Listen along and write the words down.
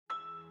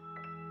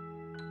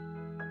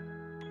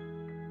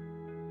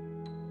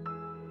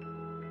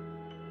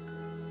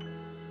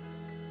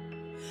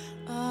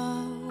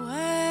awake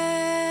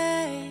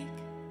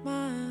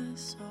my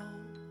soul.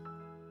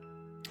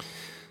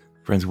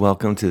 Friends,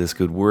 welcome to This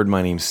Good Word.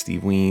 My name's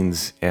Steve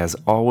Weens, as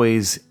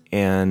always,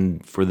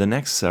 and for the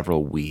next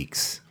several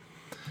weeks,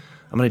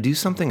 I'm going to do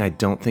something I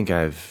don't think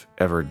I've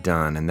ever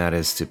done, and that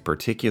is to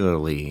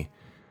particularly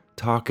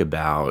talk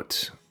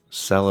about,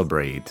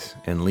 celebrate,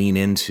 and lean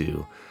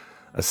into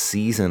a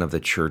season of the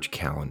church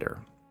calendar.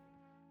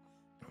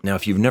 Now,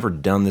 if you've never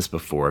done this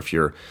before, if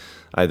you're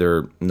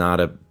either not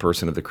a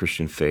person of the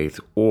Christian faith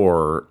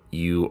or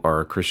you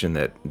are a Christian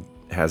that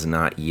has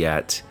not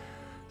yet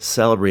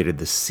celebrated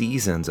the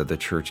seasons of the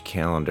church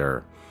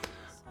calendar,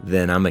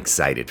 then I'm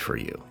excited for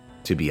you,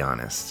 to be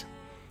honest.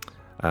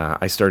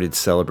 I started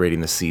celebrating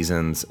the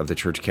seasons of the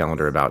church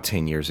calendar about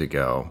 10 years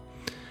ago.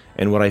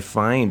 And what I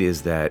find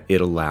is that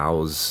it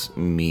allows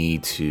me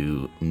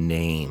to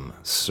name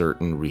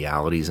certain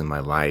realities in my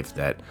life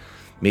that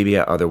maybe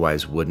I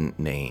otherwise wouldn't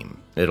name.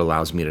 It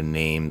allows me to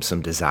name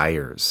some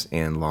desires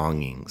and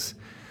longings,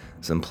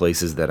 some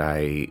places that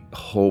I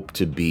hope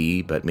to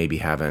be but maybe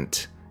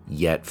haven't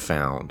yet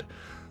found,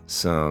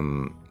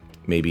 some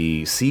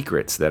maybe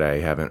secrets that I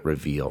haven't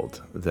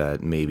revealed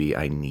that maybe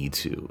I need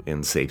to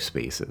in safe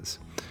spaces.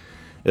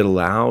 It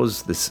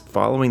allows this,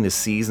 following the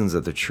seasons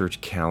of the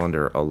church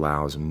calendar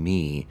allows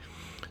me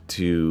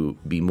to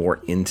be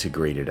more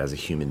integrated as a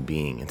human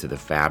being into the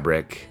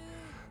fabric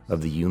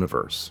of the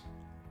universe.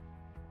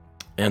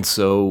 And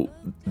so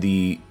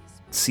the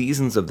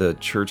seasons of the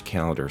church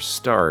calendar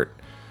start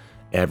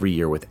every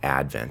year with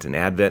Advent, and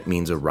Advent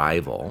means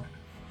arrival.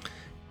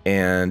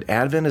 And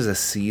Advent is a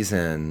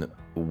season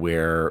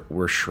where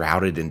we're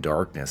shrouded in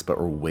darkness, but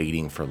we're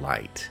waiting for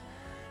light.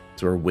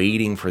 So we're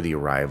waiting for the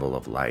arrival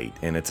of light.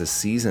 And it's a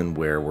season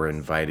where we're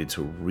invited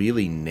to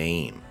really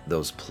name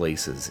those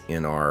places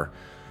in our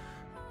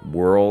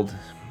world,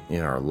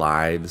 in our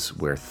lives,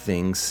 where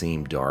things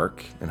seem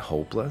dark and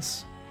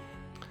hopeless.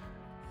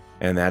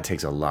 And that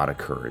takes a lot of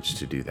courage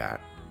to do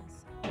that.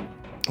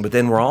 But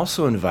then we're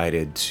also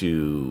invited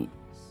to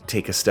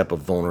take a step of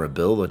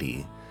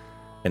vulnerability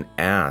and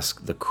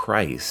ask the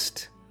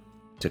Christ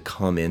to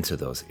come into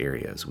those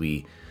areas.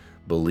 We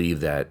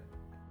believe that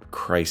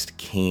Christ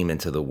came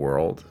into the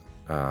world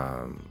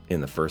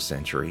in the first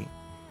century,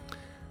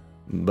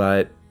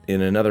 but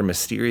in another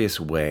mysterious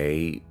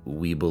way,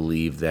 we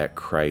believe that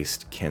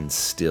Christ can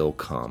still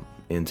come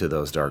into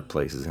those dark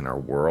places in our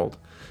world,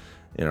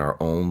 in our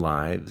own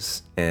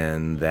lives,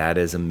 and that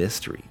is a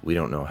mystery. We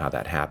don't know how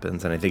that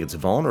happens, and I think it's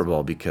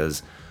vulnerable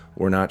because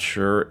we're not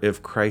sure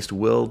if Christ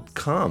will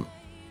come.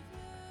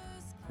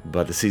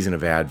 But the season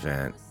of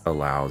Advent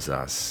allows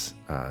us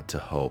to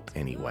hope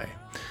anyway.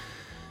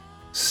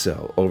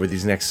 So over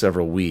these next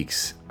several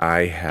weeks,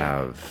 I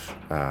have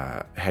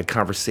had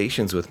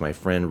conversations with my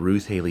friend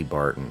Ruth Haley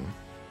Barton,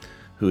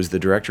 who is the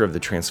director of the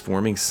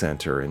Transforming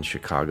Center in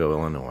Chicago,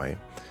 Illinois.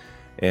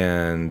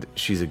 And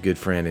she's a good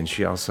friend, and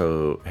she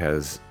also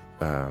has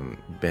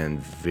been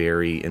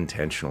very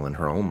intentional in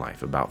her own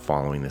life about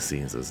following the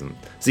seasons.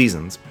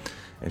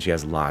 And she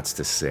has lots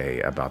to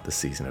say about the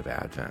season of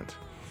Advent.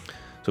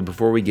 So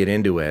before we get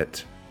into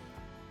it,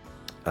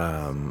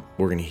 we're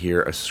going to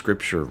hear a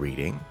scripture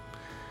reading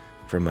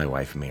from my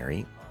wife,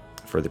 Mary,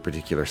 for the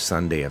particular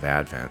Sunday of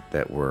Advent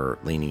that we're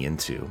leaning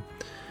into.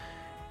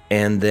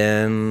 And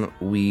then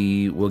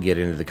we will get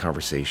into the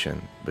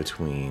conversation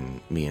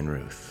between me and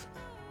Ruth.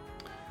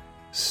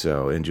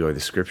 So enjoy the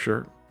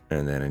scripture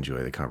and then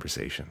enjoy the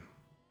conversation.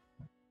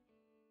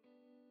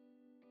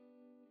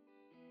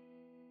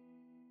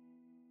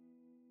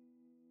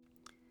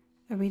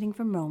 A reading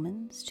from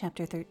Romans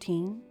chapter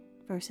 13,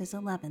 verses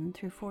 11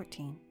 through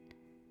 14.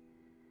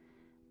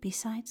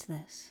 Besides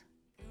this,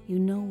 you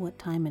know what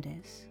time it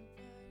is,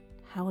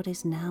 how it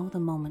is now the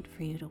moment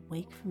for you to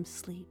wake from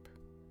sleep.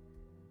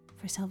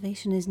 For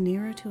salvation is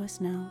nearer to us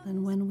now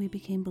than when we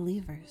became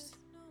believers.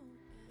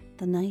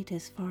 The night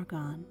is far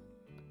gone,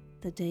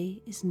 the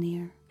day is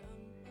near.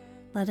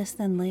 Let us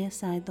then lay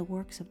aside the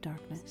works of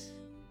darkness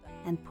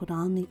and put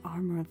on the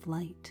armor of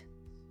light.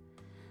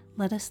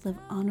 Let us live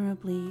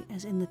honorably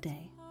as in the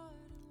day,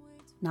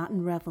 not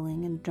in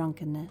reveling and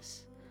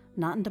drunkenness,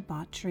 not in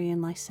debauchery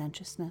and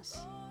licentiousness,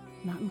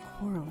 not in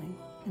quarreling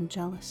and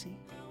jealousy.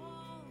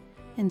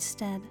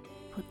 Instead,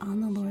 put on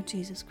the Lord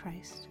Jesus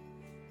Christ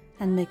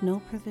and make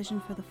no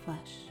provision for the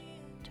flesh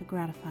to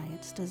gratify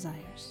its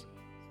desires.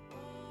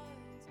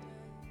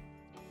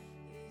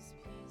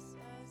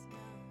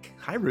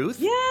 Hi, Ruth.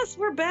 Yes,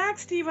 we're back,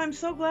 Steve. I'm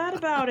so glad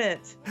about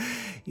it.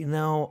 You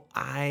know,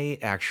 I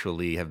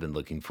actually have been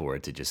looking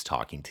forward to just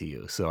talking to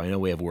you. So I know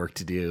we have work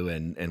to do,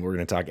 and we're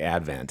going to talk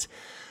Advent.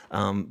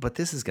 But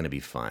this is going to be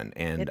fun.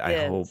 And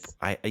I hope,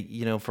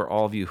 for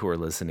all of you who are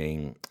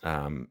listening,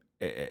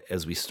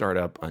 as we start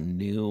up a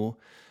new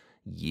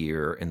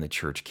year in the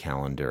church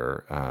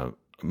calendar,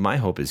 my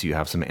hope is you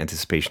have some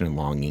anticipation and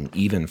longing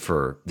even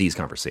for these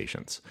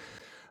conversations.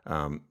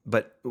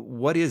 But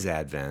what is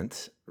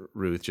Advent,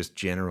 Ruth, just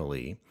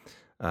generally?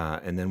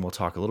 And then we'll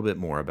talk a little bit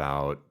more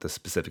about the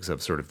specifics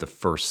of sort of the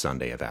first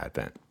Sunday of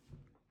Advent.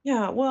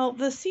 Yeah, well,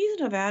 the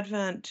season of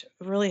Advent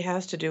really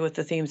has to do with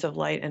the themes of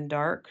light and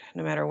dark,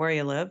 no matter where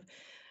you live.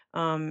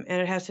 And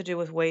it has to do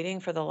with waiting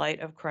for the light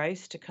of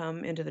Christ to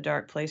come into the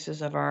dark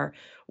places of our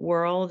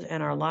world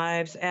and our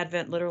lives.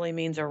 Advent literally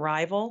means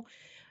arrival.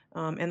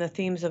 And the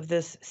themes of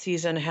this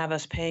season have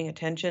us paying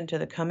attention to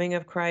the coming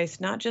of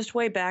Christ, not just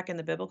way back in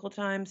the biblical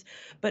times,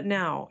 but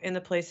now in the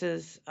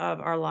places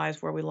of our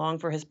lives where we long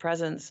for his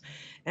presence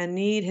and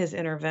need his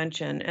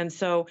intervention. And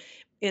so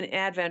in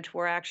Advent,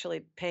 we're actually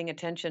paying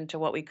attention to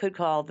what we could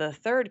call the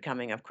third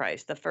coming of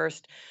Christ. The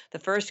first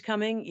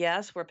coming,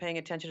 yes, we're paying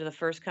attention to the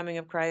first coming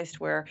of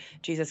Christ, where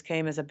Jesus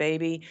came as a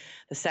baby.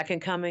 The second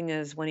coming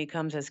is when he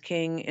comes as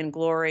king in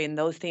glory, and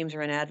those themes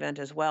are in Advent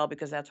as well,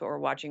 because that's what we're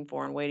watching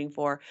for and waiting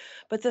for.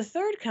 But the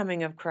third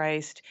coming of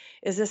Christ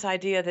is this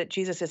idea that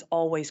Jesus is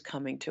always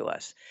coming to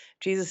us.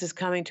 Jesus is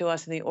coming to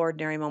us in the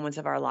ordinary moments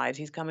of our lives.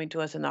 He's coming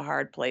to us in the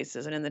hard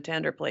places and in the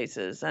tender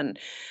places. And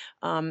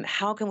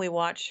how can we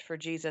watch for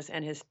Jesus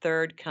and his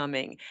third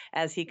coming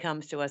as he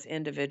comes to us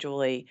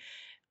individually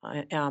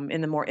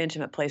in the more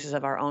intimate places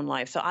of our own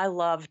life? So I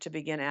love to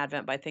begin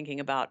Advent by thinking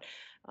about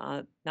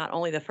not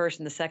only the first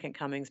and the second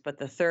comings, but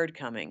the third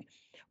coming.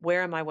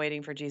 Where am I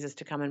waiting for Jesus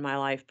to come in my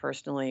life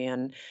personally?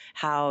 And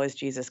how is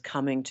Jesus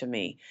coming to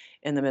me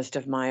in the midst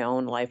of my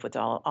own life with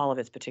all of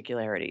its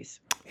particularities?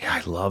 Yeah,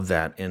 I love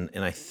that. And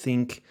I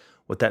think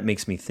what that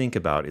makes me think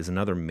about is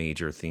another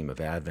major theme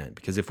of Advent.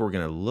 Because if we're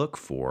going to look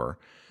for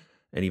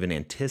and even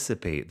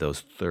anticipate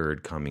those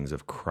third comings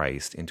of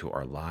Christ into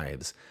our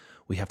lives,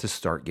 we have to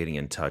start getting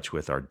in touch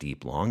with our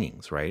deep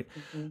longings, right?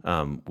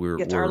 hmm We're,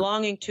 It's our we're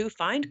longing to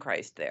find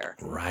Christ there,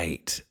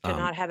 right. to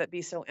not have it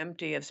be so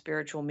empty of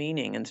spiritual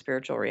meaning and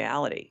spiritual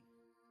reality.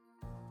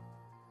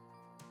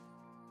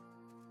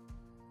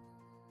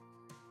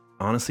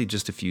 Honestly,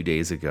 just a few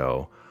days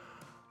ago,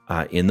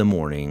 in the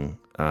morning,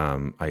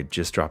 I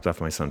just dropped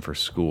off my son for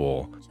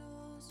school,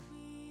 Angels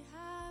we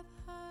have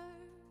heard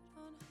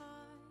on high,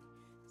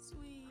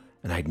 sweet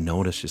and I'd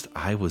noticed just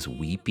I was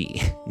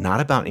weepy, not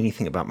about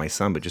anything about my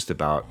son, but just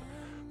about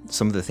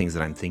some of the things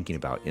that I'm thinking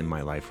about in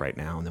my life right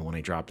now. And then when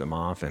I dropped him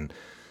off and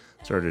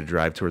started to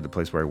drive toward the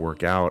place where I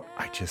work out,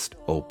 I just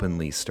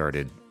openly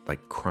started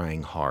like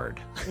crying hard.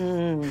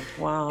 And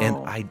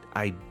Wow.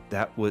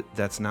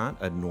 that's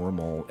not a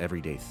normal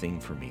everyday thing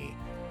for me.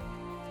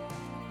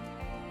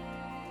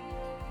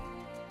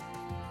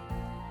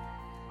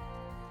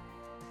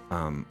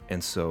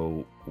 And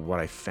so what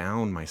I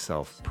found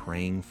myself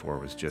praying for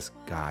was just,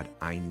 God,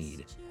 I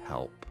need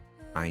help.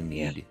 I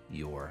Yeah. need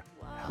your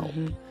help.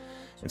 hmm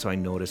And so I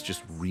noticed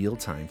just real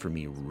time for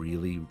me,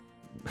 really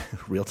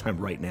real time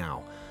right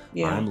now,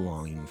 Yeah. I'm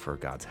longing for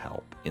God's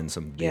help in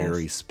some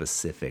very Yes.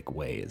 specific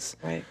ways.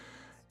 Right.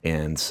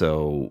 And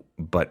so,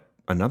 but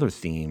another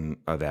theme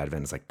of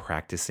Advent is like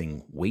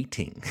practicing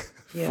waiting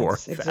for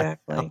Yes. that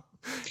Exactly. help.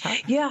 How-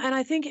 Yeah, and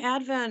I think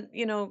Advent,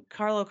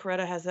 Carlo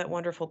Coretta has that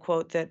wonderful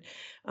quote that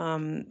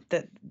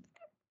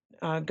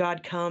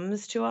God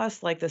comes to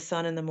us like the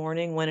sun in the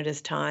morning when it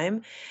is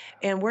time,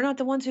 and we're not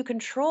the ones who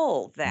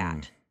control Mm,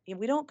 that.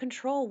 We don't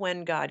control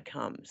when God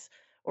comes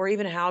or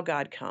even how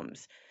God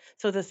comes.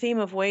 So the theme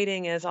of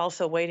waiting is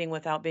also waiting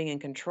without being in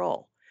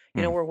control.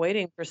 mm. We're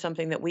waiting for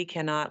something that we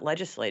cannot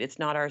legislate. It's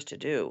not ours to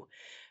do.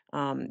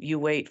 You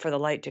wait for the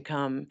light to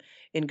come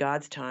in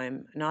God's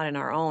time, not in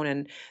our own.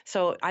 And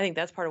so I think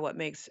that's part of what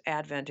makes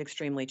Advent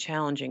extremely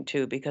challenging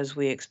too, because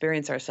we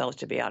experience ourselves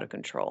to be out of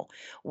control,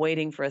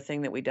 waiting for a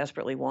thing that we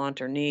desperately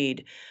want or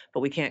need, but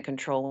we can't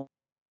control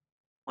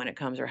when it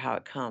comes or how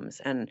it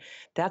comes. And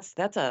it's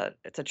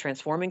a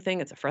transforming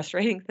thing. It's a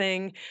frustrating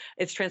thing.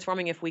 It's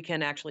transforming if we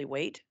can actually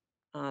wait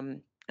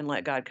and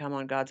let God come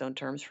on God's own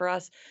terms for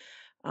us.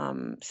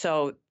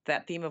 So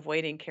that theme of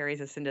waiting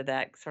carries us into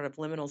that sort of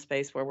liminal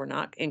space where we're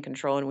not in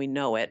control and we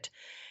know it,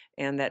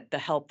 and that the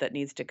help that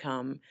needs to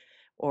come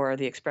or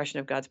the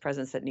expression of God's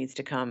presence that needs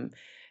to come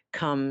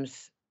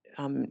comes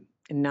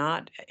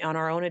not on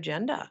our own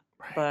agenda,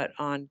 Right. but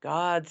on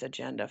God's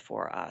agenda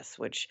for us,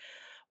 which,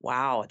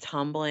 wow, it's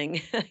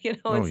humbling,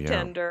 Oh, it's yeah.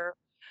 tender,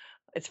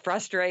 it's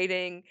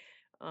frustrating.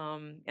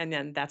 And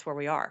then that's where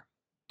we are.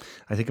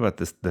 I think about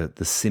this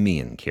the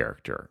Simeon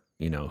character,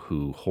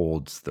 who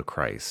holds the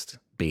Christ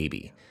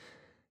baby,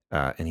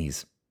 and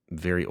he's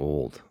very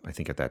old, I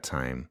think, at that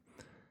time,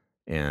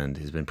 and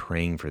has been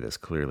praying for this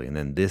clearly. And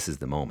then this is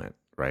the moment,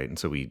 right? And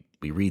so we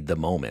read the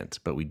moment,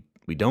 but we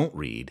don't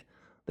read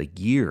the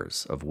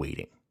years of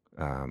waiting,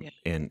 Yeah,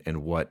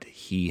 and what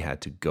he had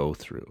to go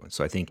through. And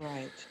so I think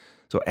right.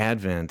 so.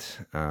 Advent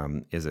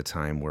is a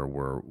time where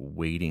we're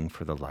waiting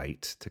for the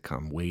light to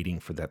come, waiting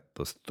for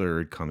those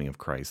third coming of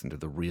Christ into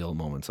the real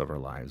moments of our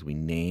lives. We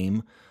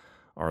name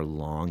our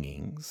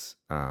longings.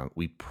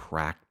 We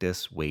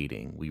practice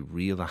waiting. We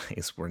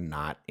realize we're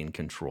not in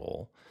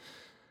control,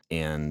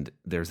 and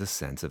there's a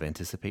sense of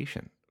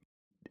anticipation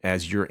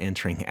as you're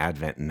entering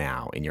Advent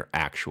now in your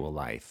actual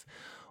life.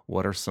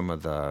 What are some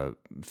of the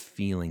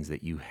feelings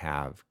that you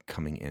have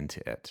coming into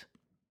it?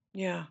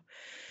 Yeah.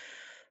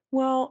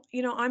 Well,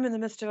 I'm in the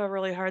midst of a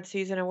really hard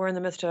season, and we're in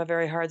the midst of a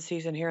very hard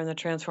season here in the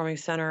Transforming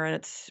Center, and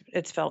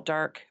it's felt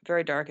dark,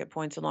 very dark at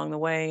points along the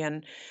way,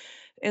 and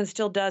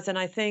still does. And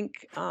I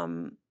think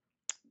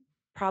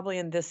probably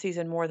in this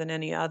season more than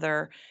any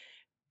other,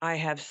 I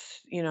have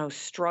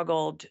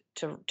struggled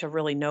to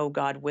really know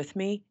God with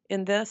me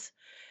in this.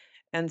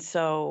 And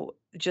so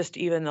just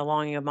even the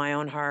longing of my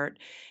own heart,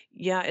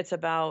 yeah, it's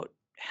about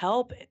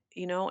help,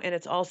 and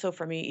it's also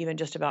for me even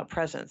just about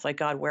presence. Like,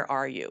 God, where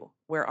are you?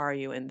 Where are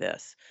you in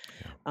this?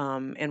 Yeah.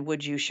 And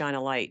would you shine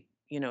a light,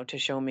 to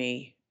show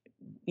me,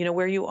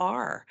 where you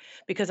are?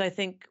 Because I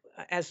think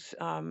as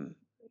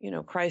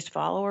Christ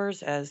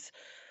followers, as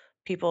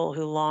people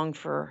who long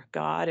for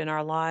God in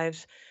our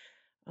lives,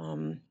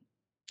 um,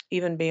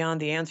 even beyond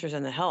the answers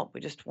and the help,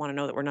 we just want to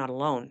know that we're not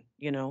alone,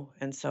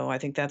 And so I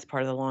think that's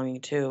part of the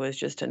longing too, is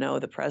just to know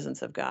the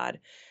presence of God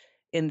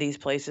in these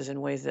places in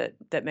ways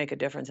that make a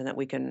difference and that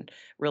we can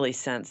really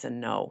sense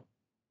and know.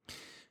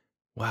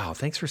 Wow,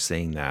 thanks for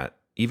saying that.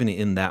 Even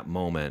in that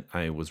moment,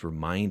 I was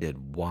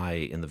reminded why,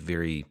 in the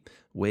very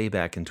way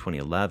back in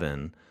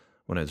 2011,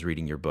 when I was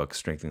reading your book,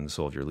 Strengthening the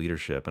Soul of Your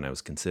Leadership, and I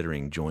was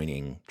considering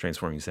joining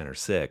Transforming Center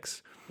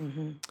 6,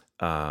 Hmm.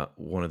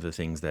 one of the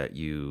things that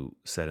you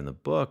said in the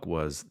book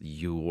was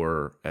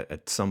you're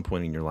at some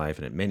point in your life,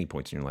 and at many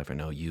points in your life, I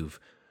know you've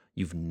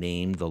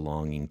named the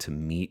longing to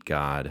meet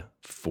God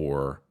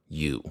for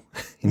you,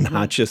 Hmm.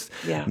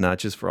 Yeah. not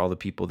just for all the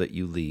people that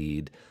you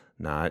lead,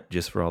 not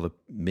just for all the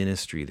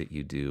ministry that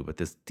you do, but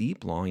this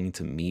deep longing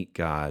to meet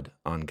God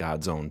on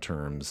God's own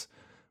terms,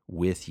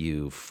 with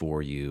you,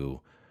 for you.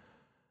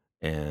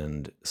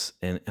 And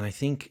I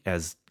think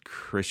as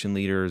Christian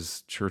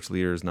leaders, church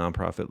leaders,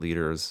 nonprofit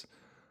leaders,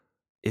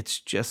 it's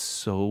just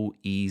so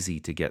easy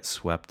to get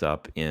swept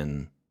up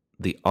in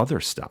the other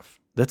stuff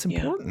that's Yeah.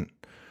 important.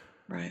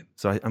 Right.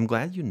 So I'm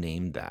glad you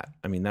named that.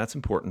 I mean, that's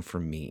important for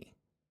me.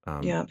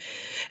 Um, Yeah.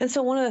 And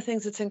so one of the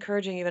things that's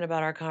encouraging even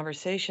about our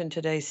conversation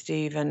today,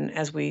 Steve, and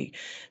as we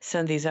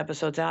send these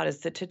episodes out, is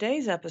that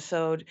today's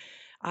episode,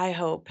 I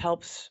hope,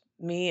 helps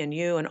me and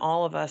you and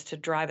all of us to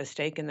drive a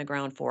stake in the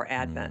ground for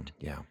Advent.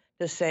 yeah.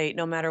 To say,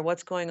 no matter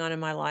what's going on in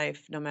my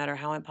life, no matter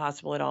how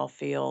impossible it all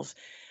feels,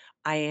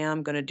 I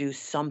am going to do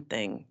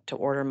something to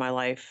order my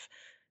life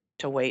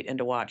to wait and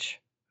to watch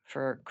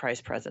for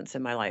Christ's presence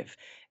in my life,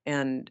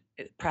 and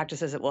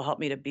practices that will help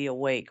me to be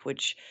awake,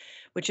 which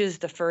is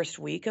the first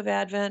week of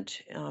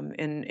Advent.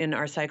 In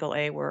our cycle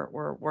A,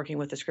 we're working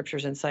with the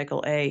scriptures in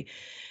cycle A,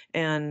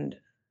 and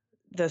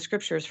the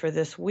scriptures for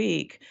this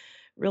week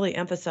really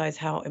emphasize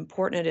how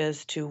important it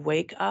is to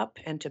wake up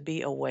and to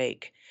be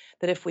awake.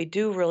 That if we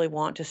do really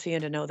want to see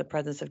and to know the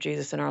presence of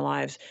Jesus in our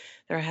lives,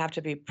 there have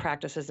to be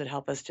practices that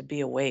help us to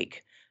be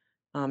awake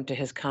to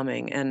his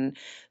coming. And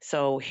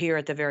so, here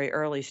at the very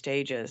early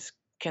stages,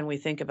 can we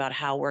think about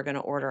how we're going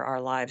to order our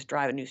lives,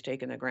 drive a new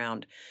stake in the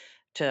ground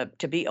to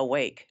be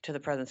awake to the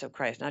presence of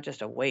Christ, not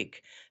just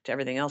awake to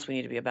everything else we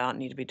need to be about and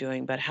need to be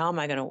doing, but how am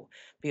I going to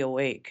be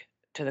awake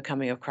to the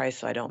coming of Christ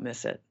so I don't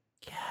miss it?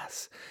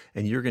 Yes.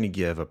 And you're going to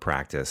give a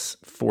practice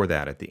for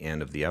that at the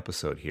end of the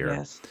episode here.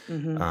 Yes.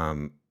 Hmm.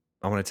 Um,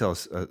 I want to tell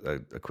us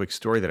a quick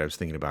story that I was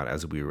thinking about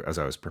as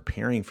I was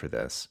preparing for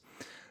this.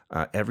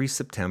 Every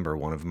September,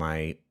 one of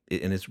my,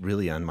 and it's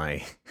really on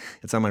my,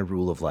 it's on my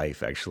rule of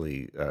life,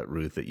 actually,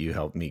 Ruth, that you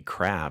helped me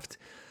craft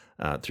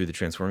through the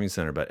Transforming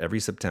Center. But every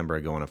September, I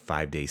go on a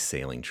 5-day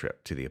sailing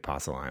trip to the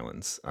Apostle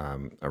Islands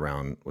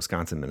around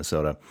Wisconsin,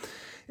 Minnesota,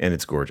 and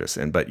it's gorgeous.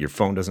 But your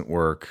phone doesn't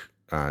work.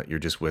 You're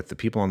just with the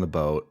people on the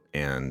boat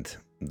and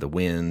the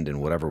wind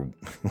and whatever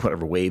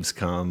waves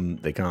come,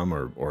 they come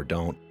or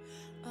don't.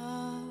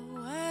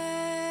 Awake,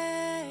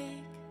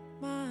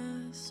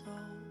 my soul.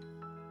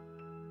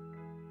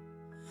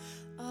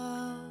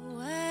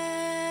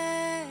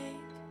 Awake,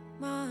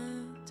 my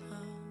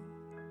tongue.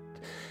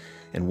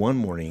 And one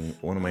morning,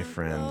 one of my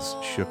friends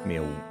shook me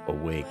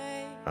awake.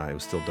 It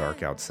was still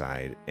dark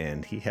outside,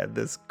 and he had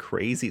this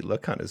crazy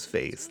look on his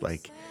face,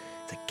 like,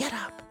 it's like, get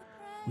up.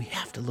 We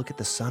have to look at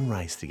the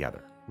sunrise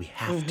together. We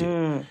have to.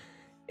 Hmm.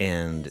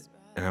 And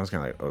I was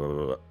kind of like,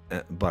 oh,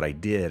 but I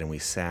did, and we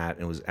sat,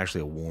 and it was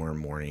actually a warm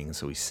morning,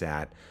 so we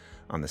sat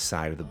on the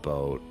side of the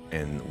boat,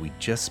 and we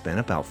just spent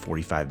about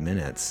 45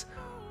 minutes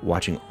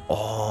watching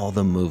all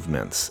the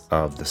movements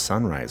of the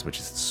sunrise, which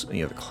is,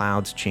 the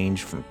clouds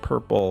change from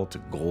purple to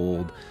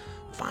gold.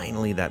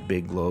 Finally, that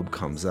big globe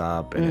comes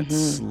up, and it's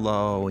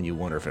slow, and you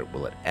wonder if it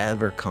will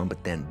ever come,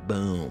 but then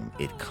boom,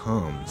 it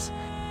comes.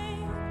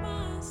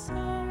 My soul,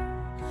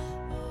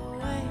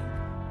 awake,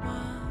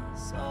 my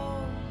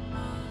soul,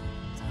 my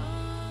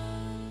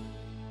tongue.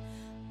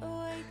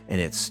 Awake.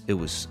 And it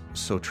was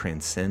so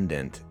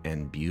transcendent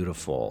and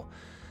beautiful.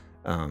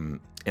 And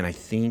I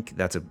think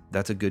that's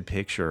a good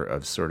picture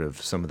of sort of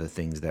some of the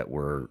things that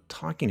we're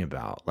talking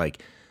about,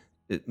 like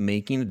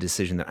making a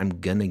decision that I'm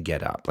gonna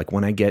get up. Like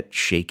when I get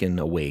shaken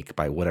awake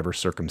by whatever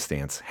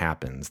circumstance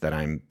happens that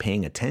I'm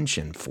paying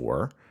attention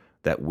for,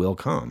 that will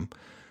come.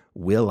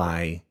 Will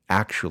I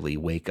actually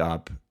wake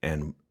up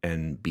and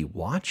be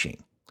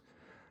watching?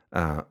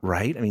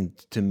 Right? I mean,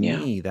 to Yeah.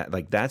 me,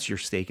 that's your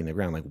stake in the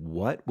ground. Like,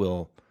 what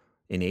will,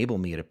 enable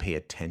me to pay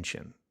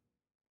attention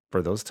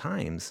for those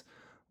times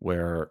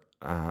where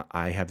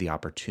I have the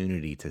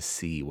opportunity to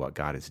see what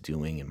God is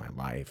doing in my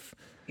life,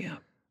 Yeah.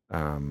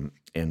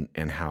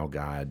 and how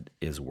God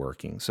is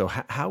working. So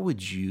how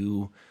would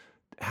you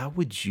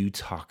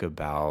talk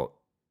about,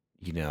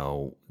 you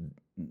know,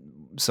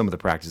 some of the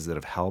practices that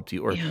have helped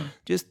you, or Yeah.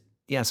 just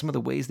some of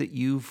the ways that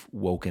you've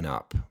woken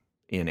up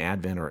in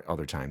Advent or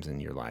other times in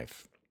your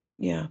life?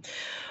 Yeah.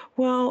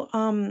 Well,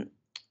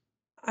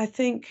 I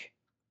think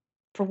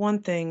for one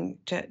thing,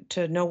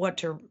 to know what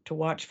to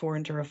watch for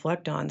and to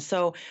reflect on.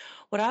 So,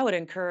 what I would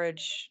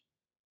encourage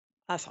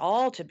us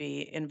all to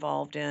be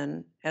involved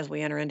in as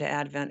we enter into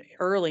Advent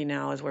early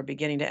now, as we're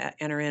beginning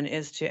to enter in,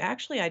 is to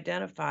actually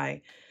identify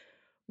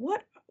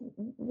what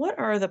what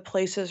are the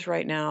places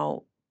right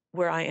now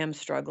where I am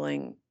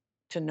struggling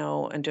to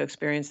know and to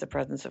experience the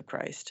presence of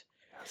Christ.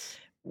 Yes.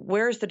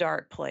 Where's the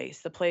dark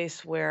place? The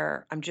place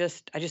where I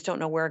just don't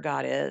know where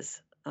God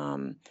is.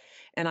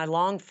 And I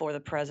long for the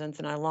presence,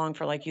 and I long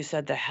for, like you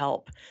said, the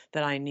help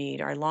that I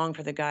need. Or I long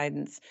for the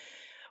guidance.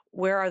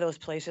 Where are those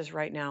places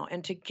right now?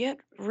 And to get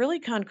really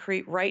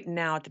concrete right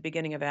now at the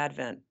beginning of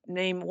Advent,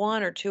 name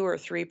one or two or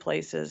three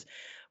places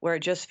where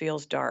it just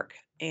feels dark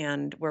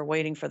and we're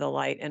waiting for the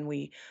light and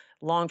we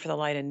long for the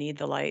light and need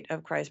the light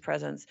of Christ's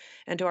presence,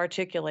 and to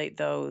articulate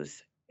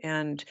those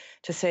and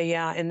to say,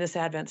 yeah, in this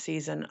Advent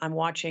season, I'm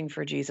watching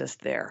for Jesus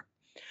there.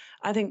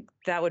 I think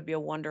that would be a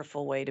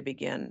wonderful way to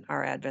begin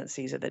our Advent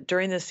season. That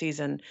during this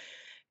season,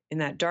 in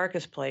that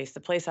darkest place,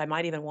 the place I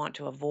might even want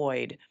to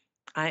avoid,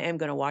 I am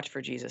going to watch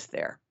for Jesus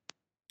there.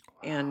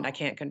 And I Wow.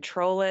 can't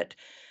control it.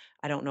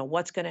 I don't know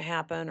what's going to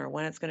happen or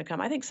when it's going to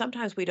come. I think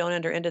sometimes we don't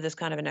enter into this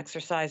kind of an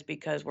exercise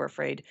because we're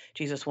afraid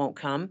Jesus won't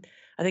come.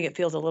 I think it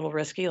feels a little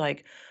risky.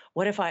 Like,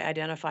 what if I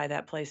identify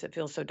that place that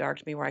feels so dark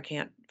to me where I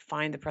can't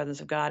find the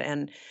presence of God,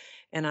 and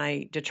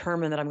I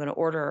determine that I'm going to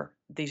order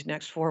these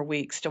next 4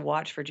 weeks to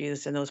watch for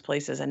Jesus in those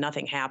places and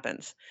nothing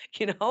happens.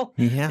 There's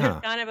Yeah.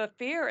 kind of a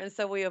fear, and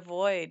so we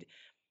avoid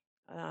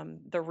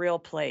the real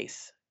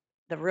place,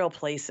 the real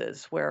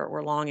places where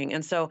we're longing.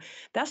 And so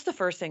that's the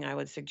first thing I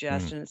would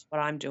suggest. Mm. And it's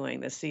what I'm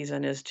doing this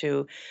season is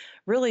to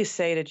really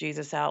say to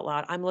Jesus out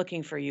loud, I'm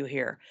looking for you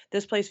here.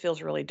 This place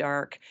feels really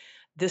dark.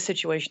 This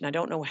situation, I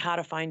don't know how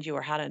to find you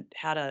or how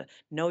to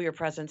know your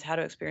presence, how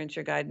to experience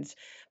your guidance,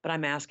 but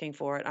I'm asking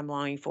for it. I'm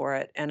longing for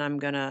it. And I'm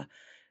gonna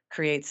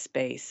create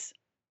space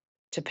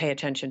to pay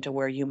attention to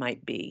where you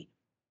might be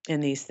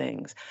in these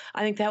things.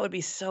 I think that would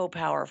be so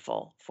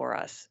powerful for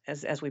us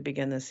as we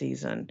begin the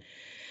season.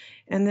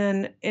 And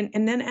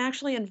then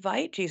actually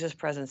invite Jesus'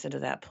 presence into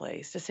that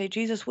place to say,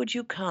 Jesus, would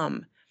you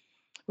come?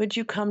 Would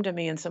you come to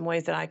me in some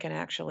ways that I can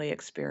actually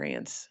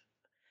experience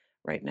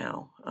right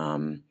now?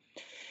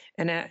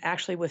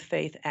 Actually, with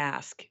faith,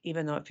 ask,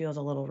 even though it feels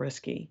a little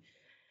risky.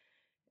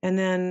 And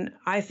then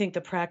I think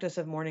the practice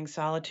of morning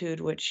solitude,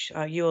 which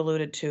you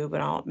alluded to, but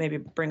I'll maybe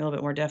bring a little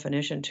bit more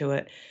definition to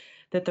it,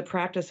 that the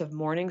practice of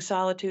morning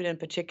solitude in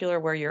particular,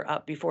 where you're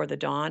up before the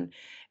dawn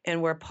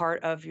and where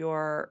part of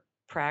your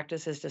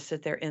practice is to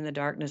sit there in the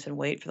darkness and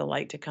wait for the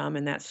light to come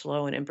in that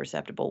slow and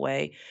imperceptible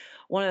way.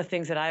 One of the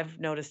things that I've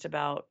noticed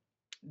about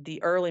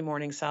the early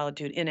morning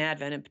solitude in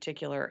Advent in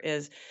particular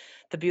is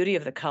the beauty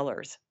of the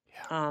colors.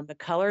 Yeah. The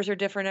colors are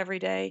different every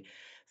day.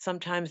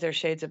 Sometimes they're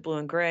shades of blue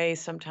and gray,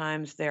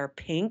 sometimes they're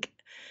pink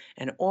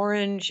and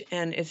orange,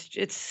 and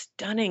it's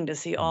stunning to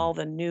see Mm. all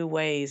the new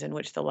ways in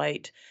which the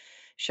light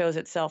shows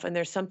itself. And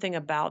there's something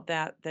about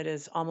that that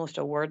is almost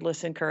a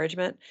wordless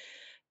encouragement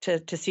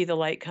to see the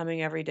light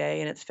coming every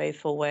day in its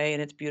faithful way,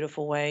 in its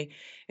beautiful way,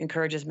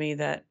 encourages me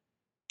that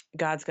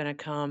God's going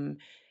to come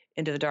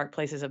into the dark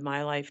places of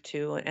my life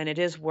too. And it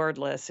is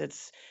wordless.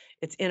 It's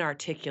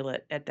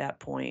inarticulate at that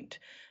point.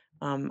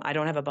 I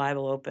don't have a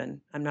Bible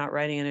open. I'm not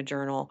writing in a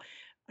journal.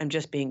 I'm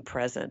just being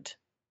present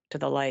to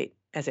the light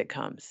as it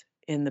comes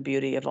in the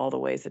beauty of all the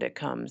ways that it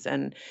comes.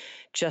 And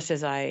just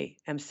as I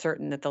am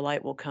certain that the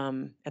light will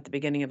come at the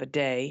beginning of a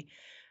day,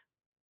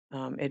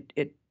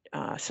 it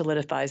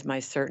solidifies my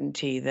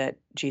certainty that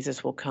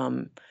Jesus will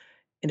come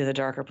into the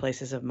darker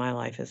places of my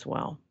life as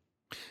well.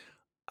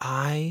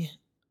 I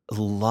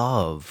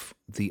love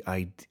the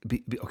idea.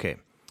 Okay,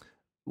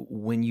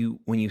 when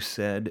you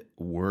said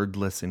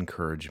wordless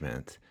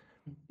encouragement,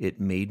 it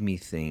made me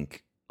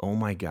think, oh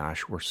my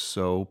gosh, we're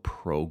so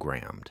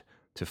programmed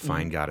to Mhm.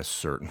 find God a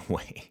certain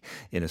way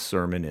in a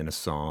sermon, in a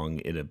song,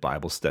 in a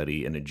Bible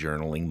study, in a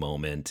journaling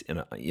moment, in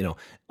a,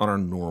 on our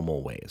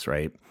normal ways,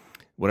 right?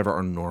 Whatever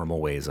our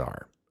normal ways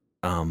are.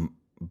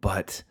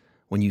 But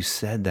when you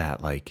said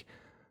that, like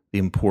the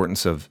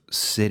importance of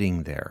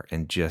sitting there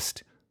and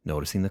just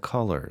noticing the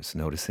colors,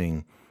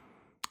 noticing,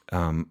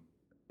 um,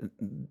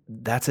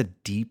 that's a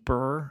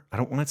deeper, I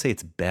don't want to say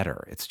it's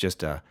better. It's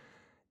just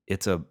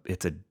it's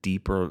a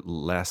deeper,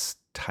 less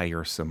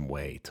tiresome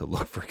way to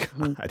look for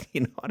Mhm. God.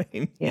 You know what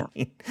I Yeah.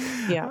 mean?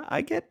 Yeah.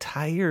 I get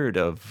tired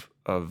of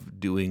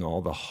doing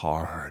all the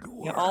hard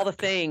Yeah. All the work.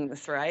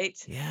 things, right?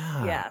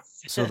 Yeah.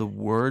 Yes. So the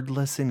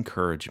wordless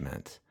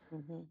encouragement,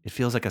 Mhm. it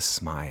feels like a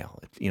smile.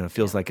 It Yeah.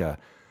 feels like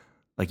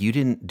you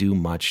didn't do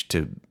much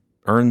to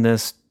earn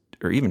this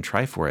or even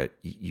try for it.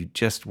 You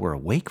just were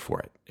awake for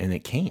it, and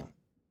it came.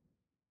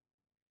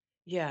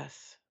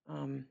 Yes.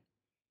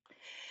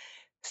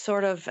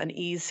 Sort of an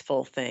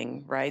easeful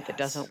thing, right? That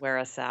doesn't Yes. wear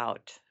us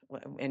out,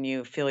 and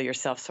you feel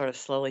yourself sort of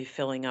slowly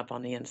filling up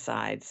on the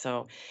inside.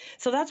 So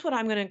that's what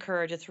I'm going to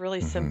encourage. It's really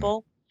Hmm.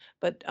 simple,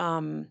 but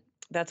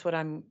that's what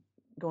I'm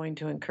going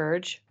to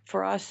encourage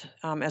for us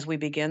as we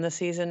begin the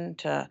season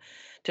to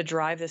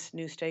drive this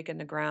new stake in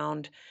the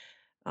ground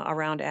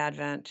around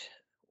Advent,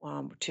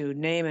 to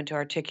name and to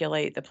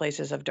articulate the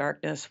places of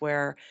darkness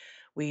where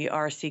we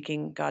are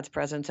seeking God's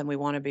presence and we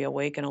want to be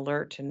awake and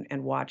alert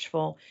and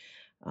watchful.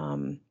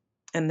 Um,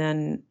 and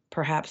then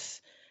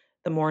perhaps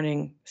the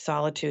morning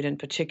solitude in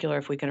particular,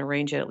 if we can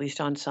arrange it at least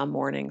on some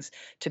mornings,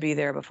 to be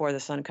there before the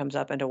sun comes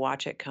up and to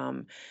watch it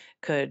come,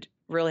 could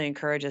really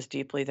encourage us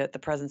deeply that the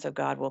presence of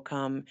God will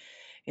come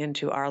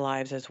into our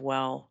lives as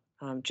well,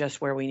 just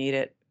where we need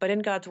it, but in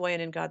God's way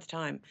and in God's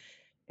time.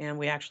 And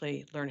we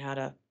actually learn how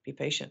to be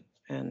patient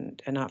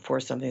and not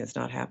force something that's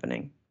not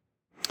happening.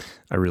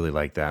 I really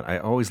like that. I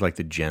always like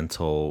the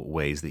gentle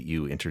ways that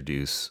you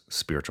introduce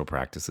spiritual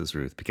practices,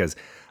 Ruth, because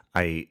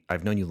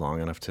I've known you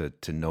long enough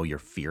to know your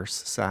fierce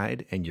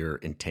side and your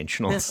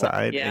intentional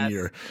side, and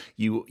Yes.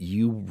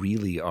 you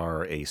really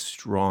are a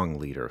strong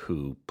leader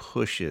who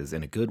pushes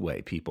in a good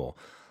way people.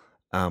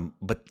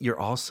 But you're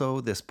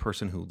also this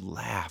person who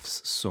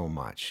laughs so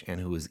much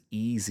and who is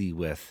easy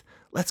with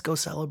 "let's go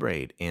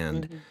celebrate"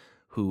 and Hmm.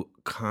 who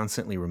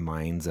constantly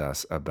reminds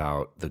us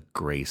about the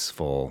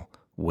graceful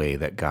way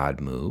that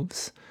God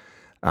moves.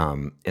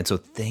 And so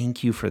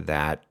thank you for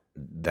that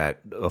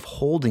of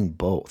holding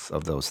both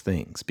of those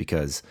things,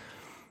 because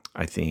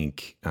I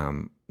think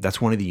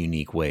that's one of the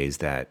unique ways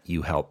that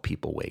you help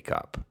people wake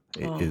up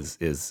Oh,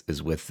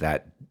 is with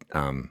that.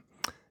 And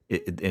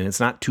it's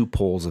not two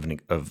poles of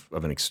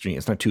an extreme.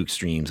 It's not two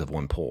extremes of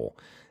one pole.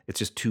 It's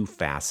just two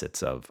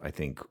facets of, I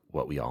think,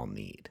 what we all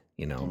need.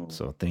 oh.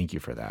 So thank you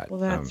for that. Well,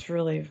 that's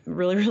really,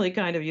 really, really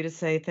kind of you to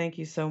say. Thank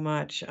you so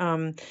much.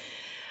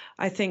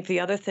 I think the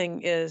other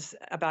thing is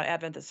about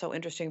Advent that's so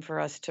interesting for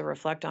us to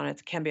reflect on.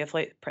 It can be a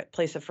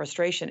place of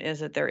frustration. Is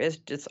that there is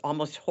this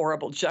almost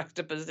horrible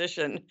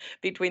juxtaposition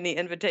between the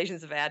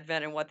invitations of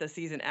Advent and what the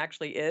season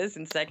actually is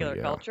in Oh secular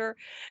yeah, culture,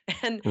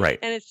 and right.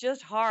 and it's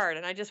just hard.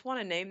 And I just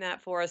want to name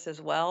that for us as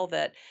well.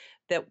 That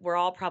we're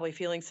all probably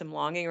feeling some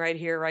longing right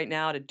here, right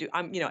now to do.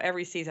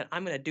 Every season,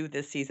 I'm going to do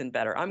this season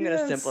better. I'm going to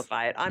Yes.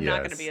 simplify it. I'm not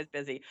going to be Yes. as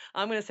busy.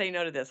 I'm going to say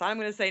no to this. I'm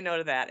going to say no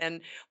to that.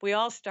 And we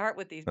all start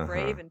with these Uh huh.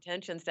 brave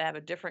intentions to have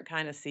a different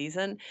kind of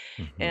season,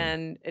 Hmm.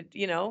 and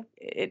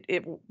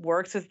it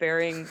works with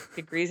varying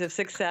degrees of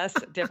success,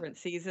 different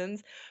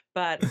seasons.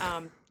 But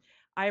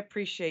I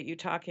appreciate you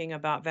talking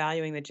about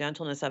valuing the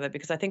gentleness of it,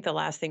 because I think the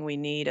last thing we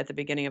need at the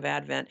beginning of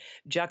Advent,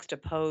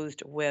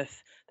 juxtaposed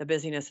with the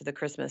busyness of the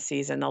Christmas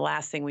season, the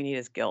last thing we need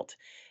is guilt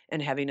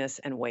and heaviness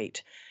and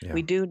weight. Yeah.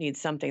 We do need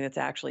something that's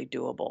actually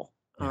doable.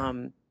 Yeah.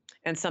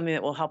 And something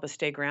that will help us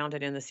stay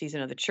grounded in the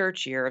season of the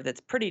church year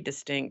that's pretty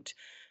distinct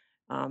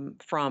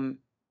from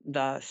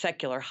the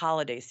secular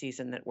holiday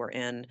season that we're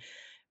in.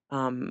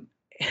 Um,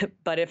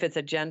 but if it's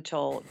a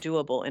gentle,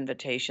 doable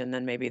invitation,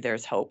 then maybe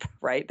there's hope,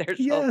 right? There's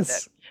hope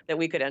that Yes.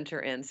 we could enter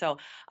in. So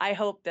I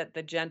hope that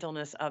the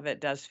gentleness of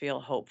it does feel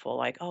hopeful.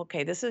 Like,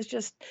 okay, this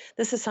is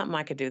something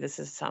I could do. This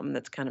is something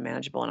that's kind of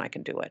manageable, and I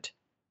can do it.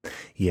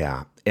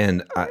 Yeah.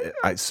 And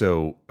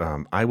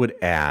I would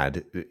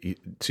add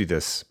to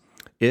this,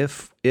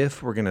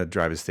 if we're gonna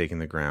drive a stake in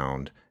the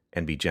ground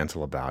and be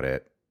gentle about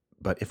it,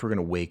 but if we're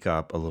gonna wake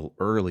up a little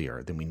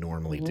earlier than we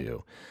normally Hmm.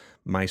 do,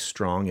 my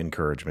strong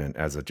encouragement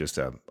as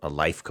a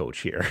life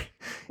coach here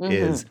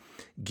is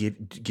Hmm.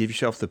 give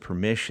yourself the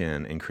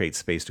permission and create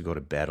space to go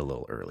to bed a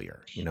little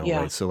earlier. Yeah.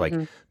 Right? So like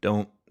Hmm.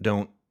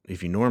 don't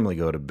if you normally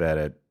go to bed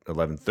at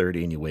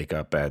 11:30 and you wake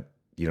up at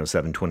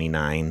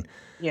 7:29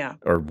 Yeah.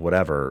 or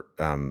whatever,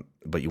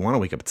 but you want to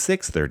wake up at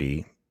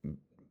 6:30,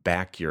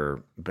 back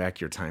your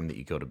time that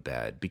you go to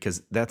bed,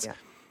 because Yeah.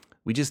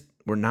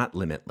 we're not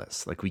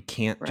limitless. Like, we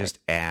can't Right. just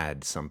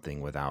add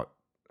something without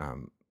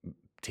um,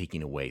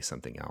 taking away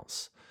something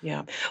else.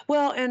 Yeah.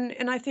 Well,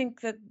 and I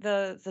think that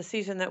the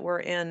season that we're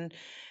in,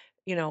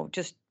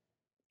 just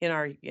in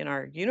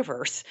our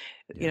universe,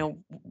 you Yeah.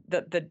 know,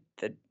 the the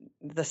the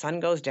the sun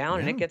goes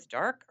down and it Yeah. gets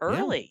dark Yeah.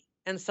 early.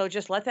 And so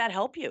just let that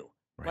help you.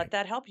 Let Right.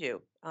 that help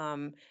you.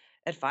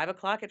 At 5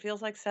 o'clock, it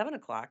feels like 7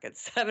 o'clock. At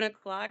 7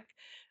 o'clock,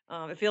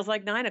 it feels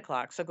like 9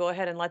 o'clock. So go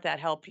ahead and let that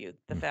help you.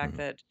 The fact Hmm.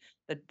 that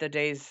the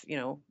days,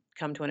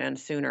 come to an end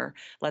sooner,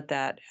 let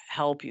that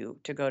help you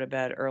to go to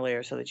bed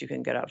earlier so that you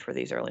can get up for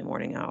these early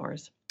morning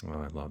hours. Well,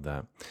 I love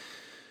that.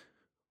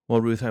 Well,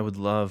 Ruth,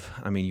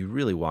 I mean, you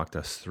really walked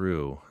us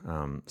through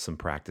some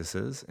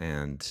practices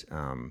and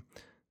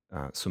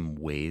some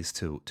ways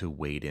to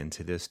wade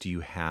into this. Do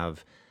you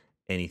have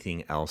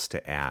anything else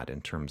to add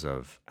in terms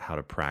of how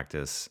to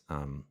practice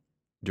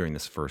during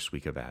this first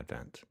week of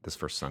Advent, this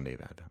first Sunday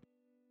of Advent?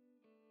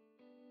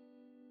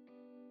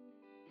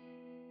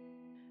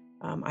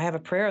 I have a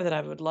prayer that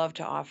I would love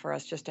to offer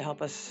us just to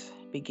help us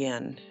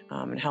begin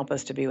and help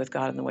us to be with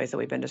God in the ways that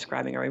we've been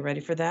describing. Are we ready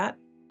for that?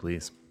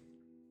 Please.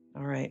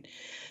 All right.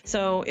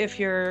 So if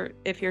you're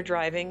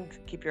driving,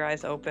 keep your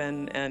eyes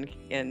open and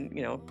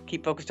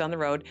keep focused on the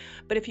road.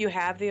 But if you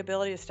have the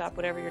ability to stop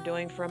whatever you're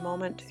doing for a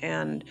moment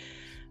and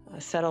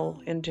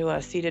settle into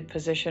a seated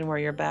position where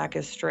your back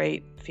is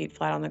straight, feet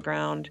flat on the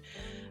ground,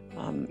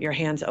 your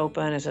hands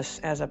open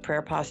as a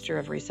prayer posture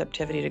of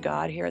receptivity to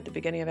God here at the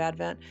beginning of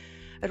Advent,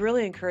 I'd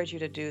really encourage you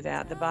to do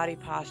that. The body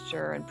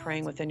posture and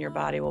praying within your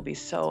body will be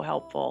so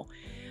helpful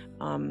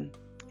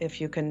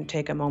if you can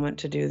take a moment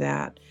to do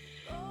that.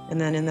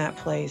 And then in that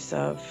place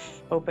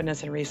of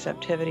openness and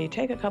receptivity,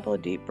 take a couple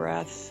of deep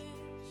breaths.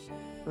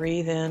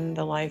 Breathe in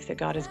the life that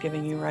God is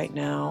giving you right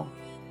now.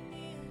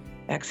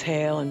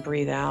 Exhale and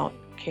breathe out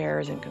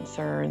cares and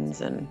concerns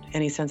and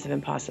any sense of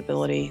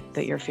impossibility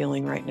that you're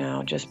feeling right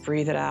now. Just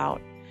breathe it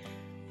out.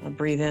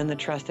 Breathe in the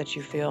trust that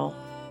you feel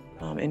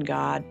in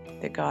God,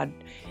 that God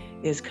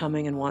is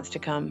coming and wants to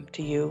come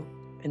to you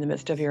in the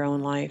midst of your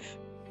own life.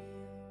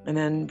 And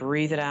then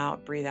breathe it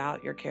out. Breathe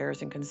out your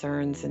cares and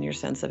concerns and your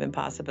sense of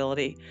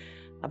impossibility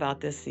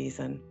about this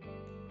season.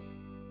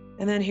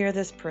 And then hear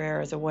this prayer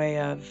as a way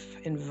of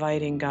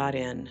inviting God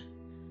in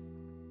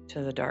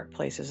to the dark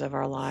places of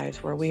our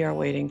lives where we are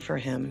waiting for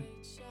Him.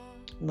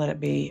 Let it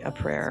be a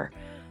prayer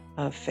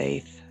of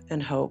faith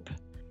and hope.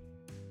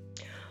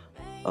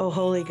 O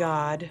holy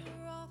God,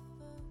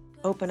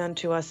 open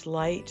unto us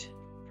light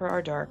for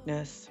our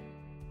darkness,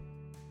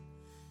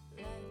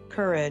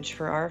 courage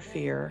for our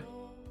fear,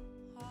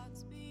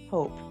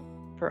 hope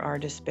for our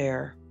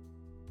despair.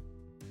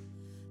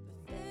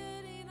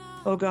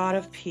 O God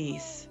of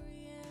peace,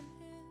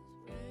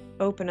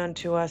 open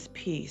unto us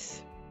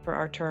peace for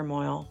our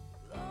turmoil,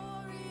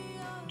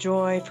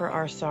 joy for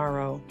our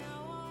sorrow,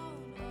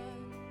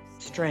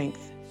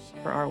 strength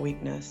for our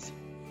weakness.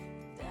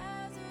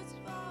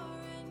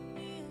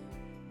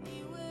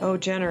 O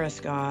generous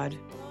God,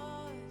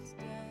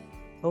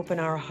 open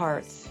our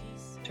hearts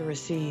to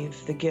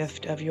receive the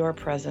gift of your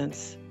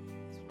presence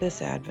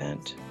this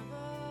Advent.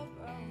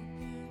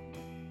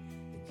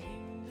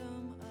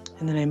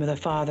 In the name of the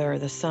Father,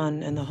 the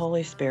Son, and the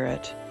Holy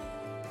Spirit.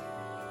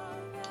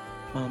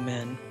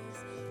 Amen.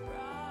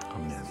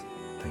 Amen.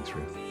 Thanks,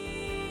 Ruth.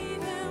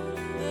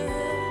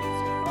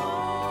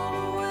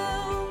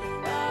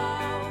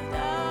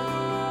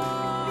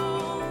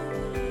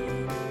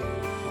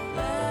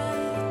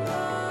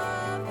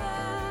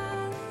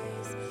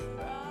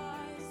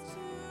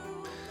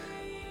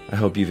 I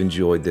hope you've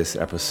enjoyed this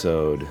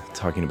episode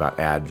talking about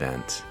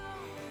Advent.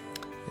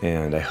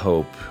 And I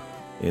hope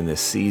in this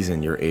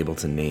season you're able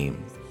to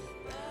name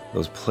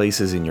those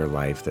places in your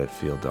life that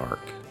feel dark,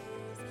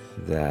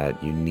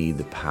 that you need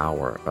the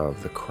power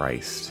of the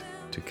Christ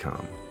to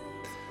come.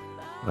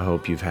 I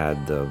hope you've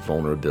had the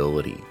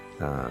vulnerability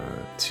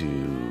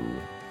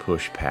to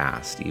push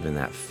past even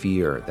that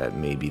fear that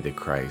maybe the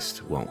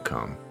Christ won't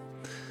come.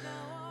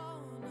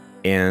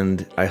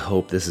 And I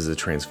hope this is a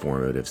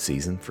transformative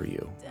season for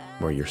you,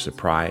 where you're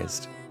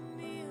surprised,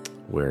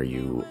 where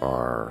you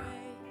are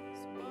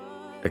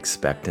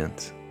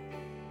expectant,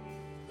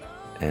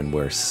 and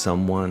where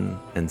someone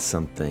and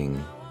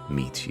something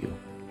meets you.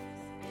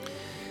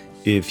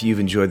 If you've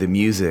enjoyed the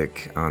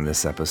music on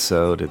this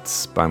episode,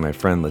 it's by my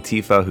friend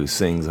Latifa, who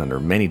sings under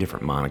many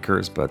different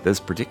monikers, but this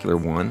particular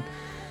one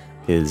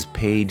is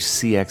Paige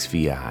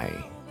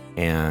CXVI,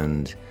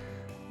 and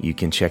you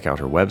can check out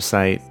her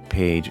website,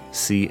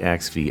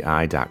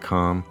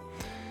 pagecxvi.com,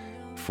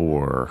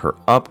 for her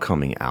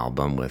upcoming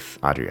album with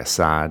Audrey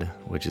Assad,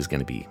 which is going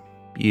to be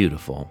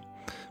beautiful,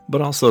 but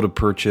also to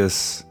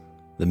purchase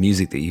the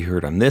music that you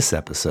heard on this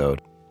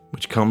episode,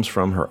 which comes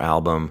from her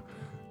album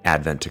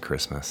Advent to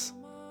Christmas.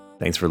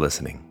 Thanks for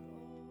listening.